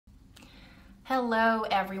Hello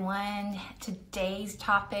everyone. Today's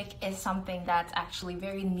topic is something that's actually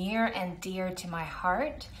very near and dear to my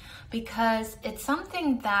heart because it's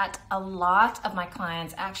something that a lot of my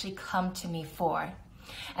clients actually come to me for.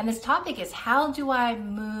 And this topic is, how do I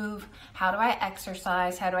move? How do I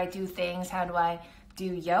exercise? How do I do things? How do I do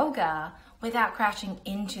yoga without crashing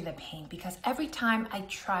into the pain? Because every time I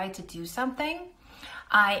try to do something,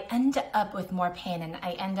 I end up with more pain and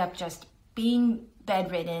I end up just being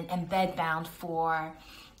bedridden and bedbound for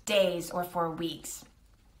days or for weeks.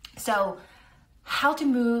 So how to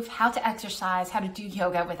move, how to exercise, how to do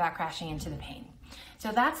yoga without crashing into the pain.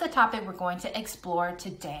 So that's the topic we're going to explore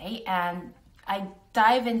today. And I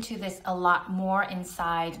dive into this a lot more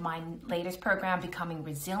inside my latest program, Becoming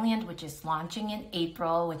Resilient, which is launching in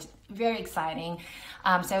April, which is very exciting.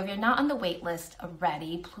 So if you're not on the wait list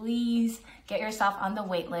already, please get yourself on the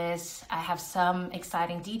wait list. I have some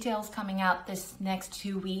exciting details coming out this next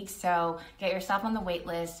 2 weeks, so get yourself on the wait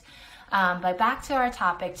list. But back to our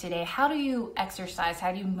topic today, how do you exercise?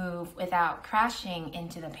 How do you move without crashing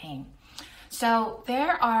into the pain? So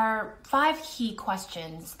there are 5 key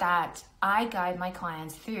questions that I guide my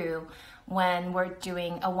clients through when we're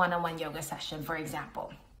doing a one-on-one yoga session, for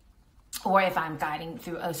example, or if I'm guiding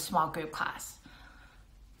through a small group class.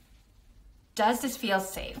 Does this feel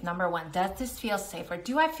safe? Number 1, does this feel safe, or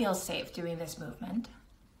do I feel safe doing this movement?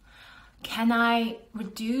 Can I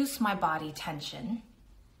reduce my body tension?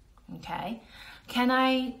 Okay. Can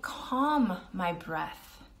I calm my breath?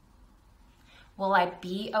 Will I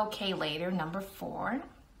be okay later? Number 4.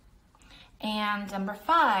 And number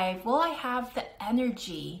 5, will I have the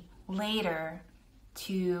energy later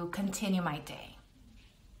to continue my day?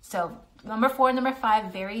 So number 4 and number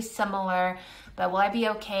 5, very similar, but will I be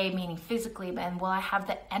okay, meaning physically, and will I have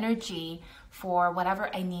the energy for whatever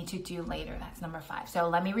I need to do later? That's number 5. So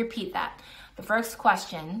let me repeat that. The first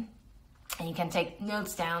question, and you can take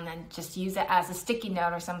notes down and just use it as a sticky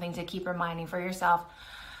note or something to keep reminding for yourself.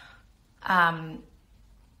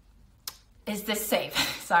 Is this safe?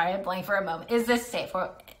 Sorry, I blanked for a moment. Is this safe?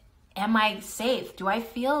 Or am I safe? Do I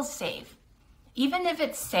feel safe? Even if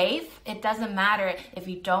it's safe, it doesn't matter if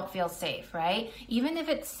you don't feel safe, right? Even if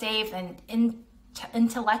it's safe and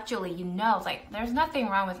intellectually, you know, like there's nothing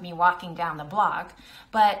wrong with me walking down the block,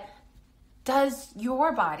 but does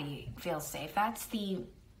your body feel safe? That's the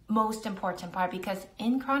most important part, because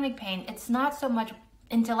in chronic pain, it's not so much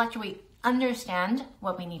intellectually understand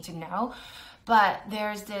what we need to know, but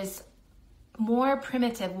there's this more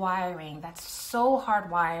primitive wiring that's so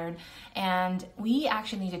hardwired, and we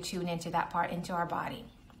actually need to tune into that part, into our body,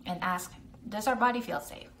 and ask, does our body feel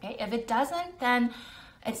safe? Okay, if it doesn't, then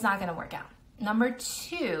it's not going to work out. Number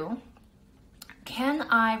 2, can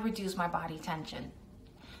I reduce my body tension?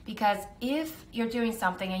 Because if you're doing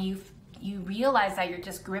something and you realize that you're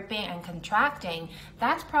just gripping and contracting,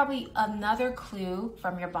 that's probably another clue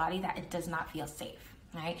from your body that it does not feel safe,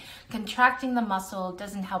 right? Contracting the muscle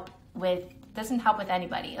doesn't help with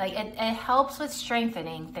anybody. Like it helps with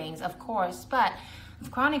strengthening things, of course, but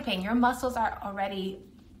with chronic pain, your muscles are already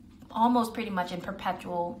almost pretty much in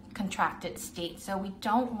perpetual contracted state. So we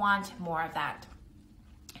don't want more of that.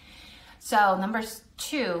 So number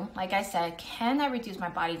 2, like I said, can I reduce my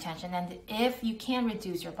body tension? And if you can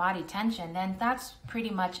reduce your body tension, then that's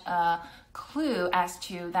pretty much a clue as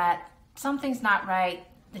to that something's not right,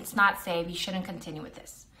 it's not safe, you shouldn't continue with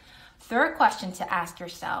this. Third question to ask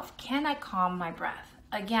yourself, can I calm my breath?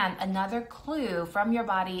 Again, another clue from your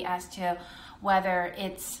body as to whether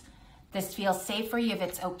this feels safe for you, if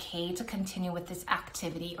it's okay to continue with this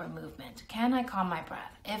activity or movement. Can I calm my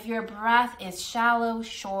breath? If your breath is shallow,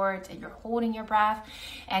 short, and you're holding your breath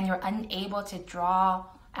and you're unable to draw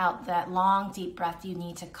out that long, deep breath you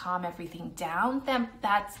need to calm everything down, then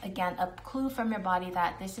that's, again, a clue from your body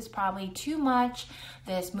that this is probably too much,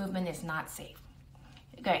 this movement is not safe.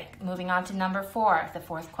 Great, moving on to number 4, the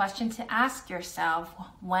 4th question to ask yourself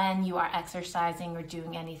when you are exercising or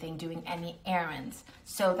doing any errands,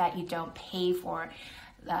 so that you don't pay for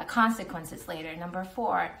the consequences later. Number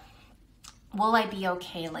 4, will I be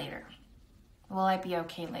okay later? Will I be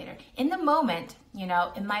okay later? In the moment, you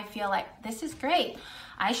know, it might feel like this is great,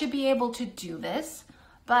 I should be able to do this,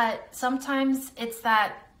 but sometimes it's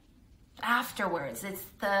that afterwards, it's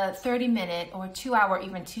the 30-minute or 2-hour,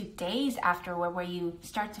 even 2 days afterward, where you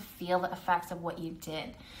start to feel the effects of what you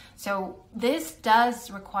did. So this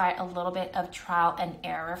does require a little bit of trial and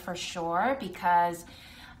error for sure, because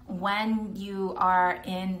when you are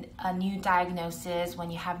in a new diagnosis,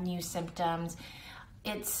 when you have new symptoms,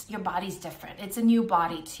 your body's different. It's a new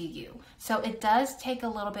body to you. So it does take a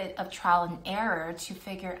little bit of trial and error to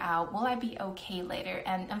figure out, will I be okay later?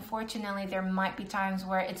 And unfortunately, there might be times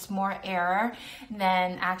where it's more error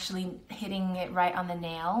than actually hitting it right on the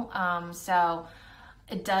nail. So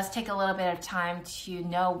it does take a little bit of time to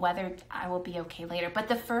know whether I will be okay later. But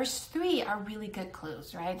the first 3 are really good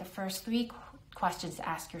clues, right? The first 3 questions to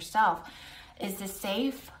ask yourself: is this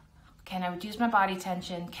safe? Can I reduce my body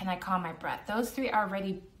tension? Can I calm my breath? Those 3 are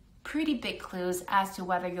already pretty big clues as to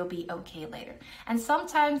whether you'll be okay later. And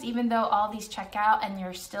sometimes, even though all these check out and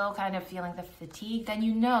you're still kind of feeling the fatigue, then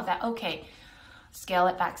you know that, okay, scale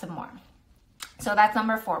it back some more. So that's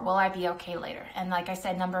number 4, will I be okay later? And like I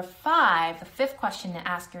said, number 5, the 5th question to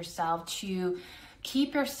ask yourself to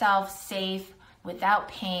keep yourself safe without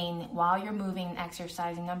pain while you're moving and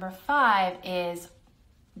exercising. Number 5 is,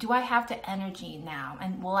 do I have the energy now,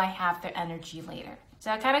 and will I have the energy later?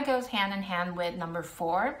 So it kind of goes hand in hand with number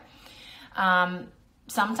 4.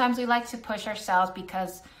 Sometimes we like to push ourselves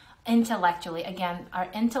because intellectually, again, our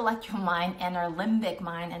intellectual mind and our limbic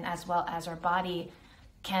mind, and as well as our body,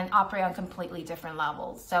 can operate on completely different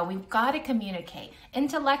levels. So we've got to communicate.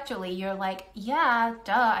 Intellectually, you're like, yeah,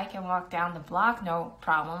 duh, I can walk down the block, no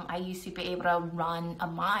problem. I used to be able to run a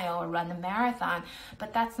mile or run a marathon,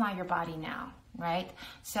 but that's not your body now. Right?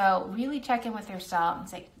 So really check in with yourself and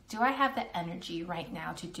say, do I have the energy right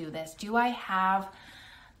now to do this? Will I have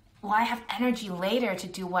energy later to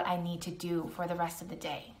do what I need to do for the rest of the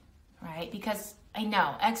day? Right? Because I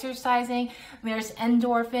know exercising, there's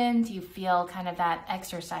endorphins, you feel kind of that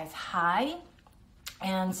exercise high.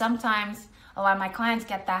 And sometimes a lot of my clients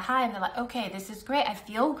get that high and they're like, okay, this is great. I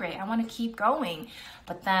feel great. I want to keep going.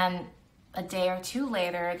 But then a day or 2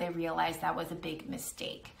 later, they realize that was a big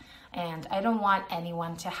mistake. And I don't want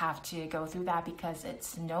anyone to have to go through that because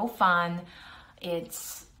it's no fun.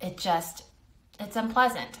 It's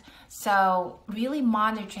unpleasant. So really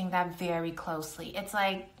monitoring that very closely. It's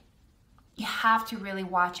like you have to really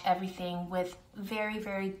watch everything with very,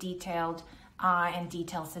 very detailed eye and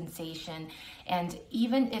detailed sensation. And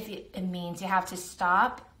even if it means you have to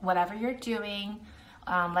stop whatever you're doing,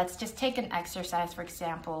 let's just take an exercise, for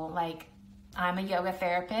example. Like, I'm a yoga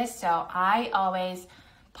therapist, so I always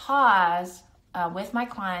pause with my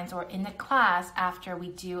clients or in the class after we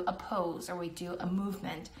do a pose or we do a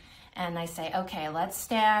movement, and I say, okay, let's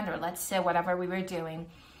stand or let's sit, whatever we were doing,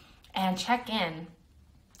 and check in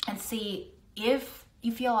and see if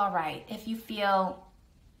you feel all right, if you feel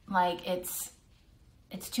like it's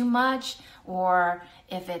too much, or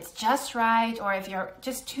if it's just right, or if you're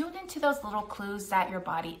just tuned into those little clues that your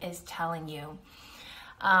body is telling you.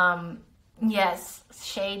 Yes,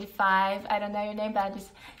 Shade 5, I don't know your name, but just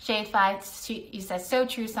Shade 5, you said, so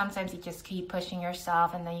true, sometimes you just keep pushing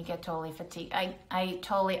yourself and then you get totally fatigued. I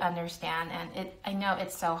totally understand, and I know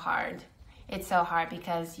it's so hard. It's so hard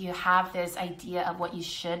because you have this idea of what you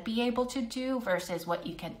should be able to do versus what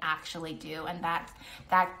you can actually do, and that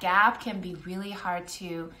gap can be really hard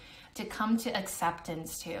to come to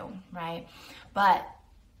acceptance to, right? But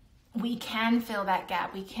we can fill that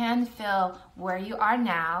gap. We can fill where you are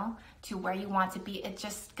now to where you want to be. It's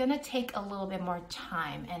just gonna take a little bit more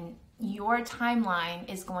time, and your timeline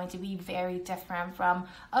is going to be very different from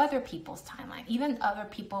other people's timeline, even other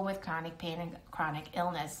people with chronic pain and chronic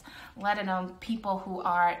illness, let alone people who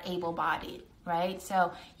are able-bodied, right?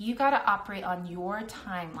 So you gotta operate on your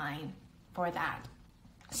timeline for that,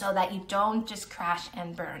 so that you don't just crash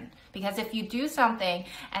and burn. Because if you do something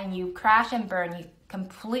and you crash and burn, you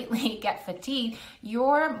completely get fatigued,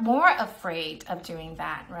 you're more afraid of doing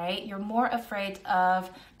that, right? You're more afraid of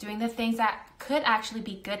doing the things that could actually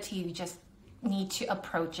be good to you. You just need to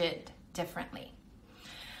approach it differently.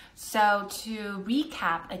 So to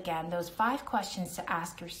recap again, those 5 questions to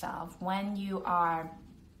ask yourself when you are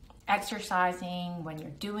exercising, when you're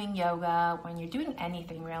doing yoga, when you're doing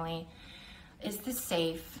anything really. Is this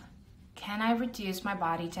safe? Can I reduce my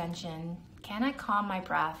body tension? Can I calm my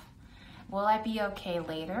breath? Will I be okay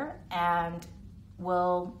later? And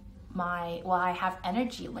will I have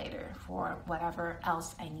energy later for whatever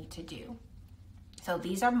else I need to do? So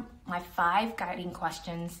these are my 5 guiding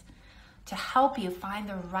questions to help you find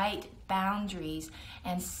the right boundaries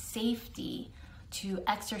and safety to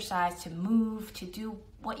exercise, to move, to do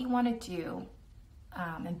what you want to do,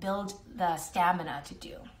 and build the stamina to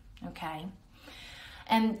do, okay?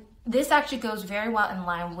 And this actually goes very well in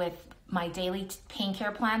line with my daily pain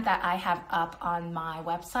care plan that I have up on my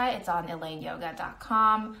website. It's on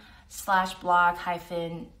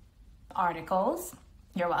elaineyoga.com/blog-articles.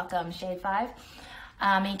 You're welcome, Shade 5.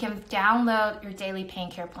 You can download your daily pain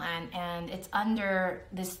care plan, and it's under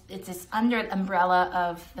this umbrella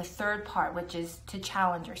of the third part, which is to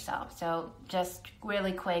challenge yourself. So just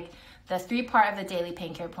really quick, the 3-part of the daily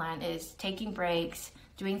pain care plan is taking breaks,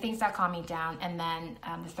 doing things that calm me down, and then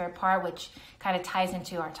the third part, which kind of ties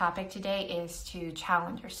into our topic today, is to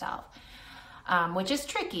challenge yourself. Which is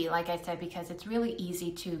tricky, like I said, because it's really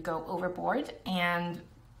easy to go overboard, and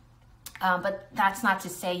but that's not to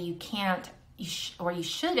say you can't or you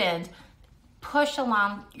shouldn't push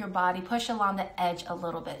along your body, push along the edge a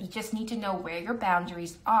little bit. You just need to know where your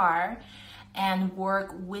boundaries are and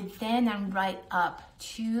work within and right up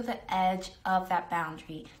to the edge of that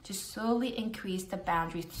boundary to slowly increase the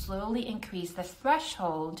boundary, slowly increase the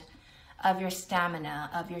threshold of your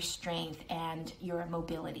stamina, of your strength, and your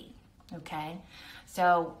mobility. Okay,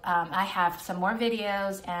 so I have some more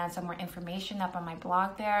videos and some more information up on my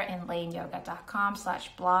blog there in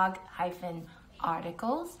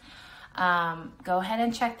laneyoga.com/blog-articles. Go ahead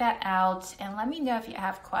and check that out, and let me know if you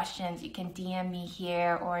have questions. You can DM me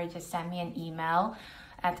here or just send me an email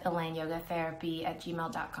at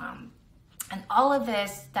elaneyogatherapy@gmail.com. And all of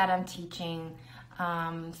this that I'm teaching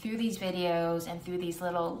through these videos and through these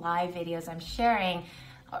little live videos I'm sharing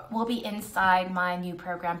will be inside my new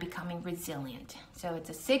program, Becoming Resilient. So it's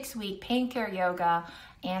a 6-week pain care yoga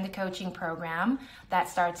and a coaching program that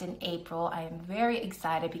starts in April. I am very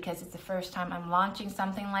excited because it's the first time I'm launching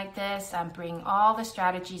something like this. I'm bringing all the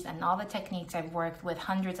strategies and all the techniques I've worked with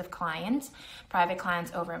hundreds of clients, private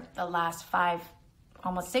clients over the last 5,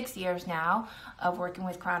 almost 6 years now of working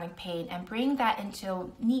with chronic pain, and bring that into a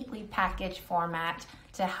neatly packaged format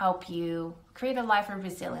to help you create a life of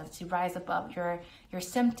resilience, to rise above your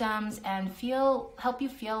symptoms and help you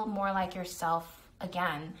feel more like yourself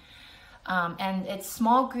again. And it's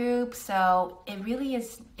small group, so it really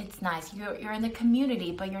is, it's nice. You're in the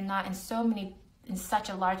community, but you're not in such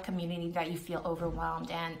a large community that you feel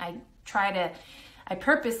overwhelmed. And I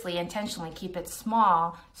purposely, intentionally keep it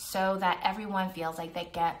small so that everyone feels like they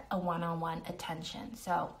get a one-on-one attention.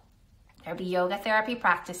 So there'll be yoga therapy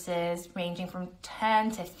practices ranging from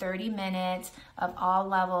 10 to 30 minutes of all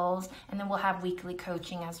levels. And then we'll have weekly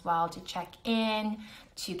coaching as well to check in,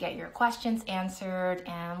 to get your questions answered,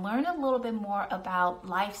 and learn a little bit more about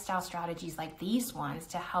lifestyle strategies like these ones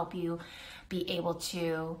to help you be able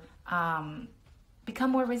to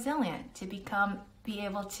become more resilient, to be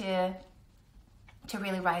able to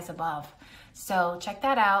really rise above. So check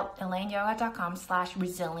that out,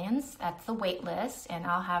 elaneyoga.com/resilience. That's the wait list, and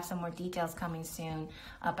I'll have some more details coming soon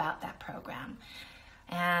about that program.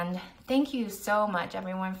 And thank you so much,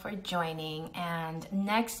 everyone, for joining. And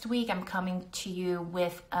next week, I'm coming to you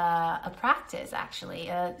with a practice, actually,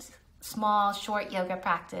 a small, short yoga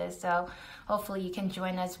practice. So hopefully you can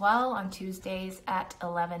join as well on Tuesdays at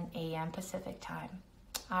 11 a.m. Pacific time.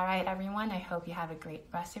 All right, everyone, I hope you have a great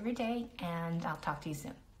rest of your day, and I'll talk to you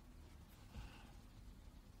soon.